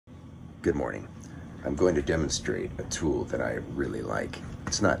Good morning. I'm going to demonstrate a tool that I really like.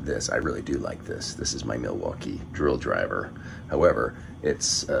 It's not this, I really do like this. This is my Milwaukee drill driver. However,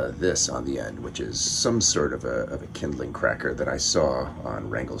 it's this on the end, which is some sort of a kindling cracker that I saw on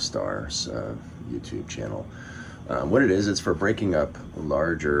Wranglestar's YouTube channel. What it is, it's for breaking up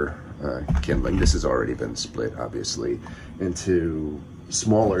larger kindling. This has already been split, obviously, into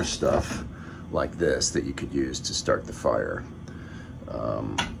smaller stuff like this that you could use to start the fire.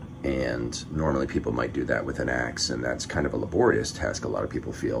 And normally people might do that with an axe, and that's kind of a laborious task, a lot of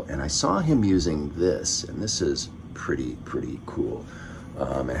people feel. And I saw him using this, and this is pretty cool.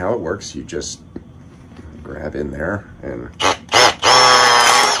 And how it works, you just grab in there and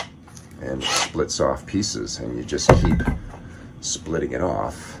it splits off pieces, and you just keep splitting it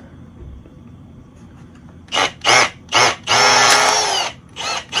off.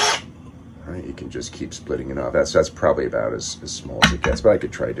 You can just keep splitting it off. That's probably about as small as it gets, but I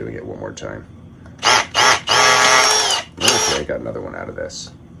could try doing it one more time. Okay, got another one out of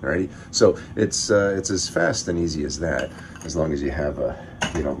this. Alrighty, so it's as fast and easy as that, as long as you have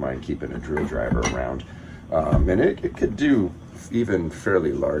you don't mind keeping a drill driver around. And it could do even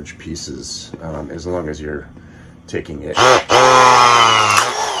fairly large pieces, as long as you're taking it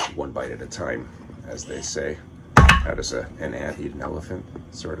one bite at a time, as they say. How does an ant eat an elephant,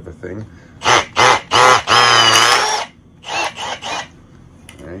 sort of a thing.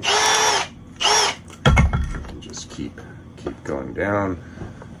 Right. You can just keep going down.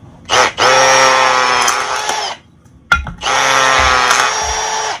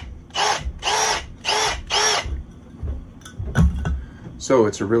 So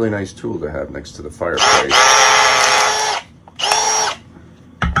it's a really nice tool to have next to the fireplace.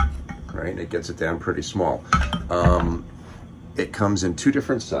 Right, it gets it down pretty small. It comes in two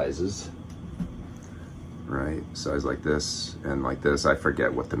different sizes, right? Size like this and like this. I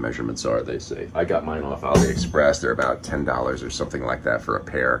forget what the measurements are, they say. I got mine off AliExpress. They're about $10 or something like that for a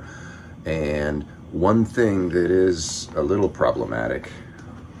pair. And one thing that is a little problematic,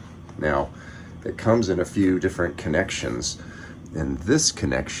 now, it comes in a few different connections, and this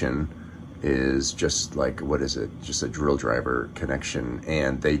connection is just like, what is it? Just a drill driver connection.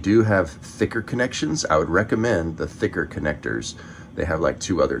 And they do have thicker connections. I would recommend the thicker connectors. They have like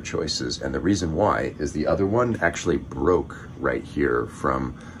two other choices. And the reason why is the other one actually broke right here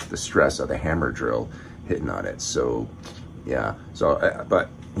from the stress of the hammer drill hitting on it. So yeah, so, but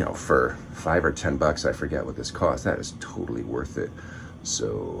you know, for $5 or $10, I forget what this costs, that is totally worth it.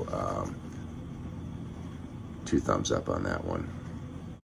 So 2 thumbs up on that one.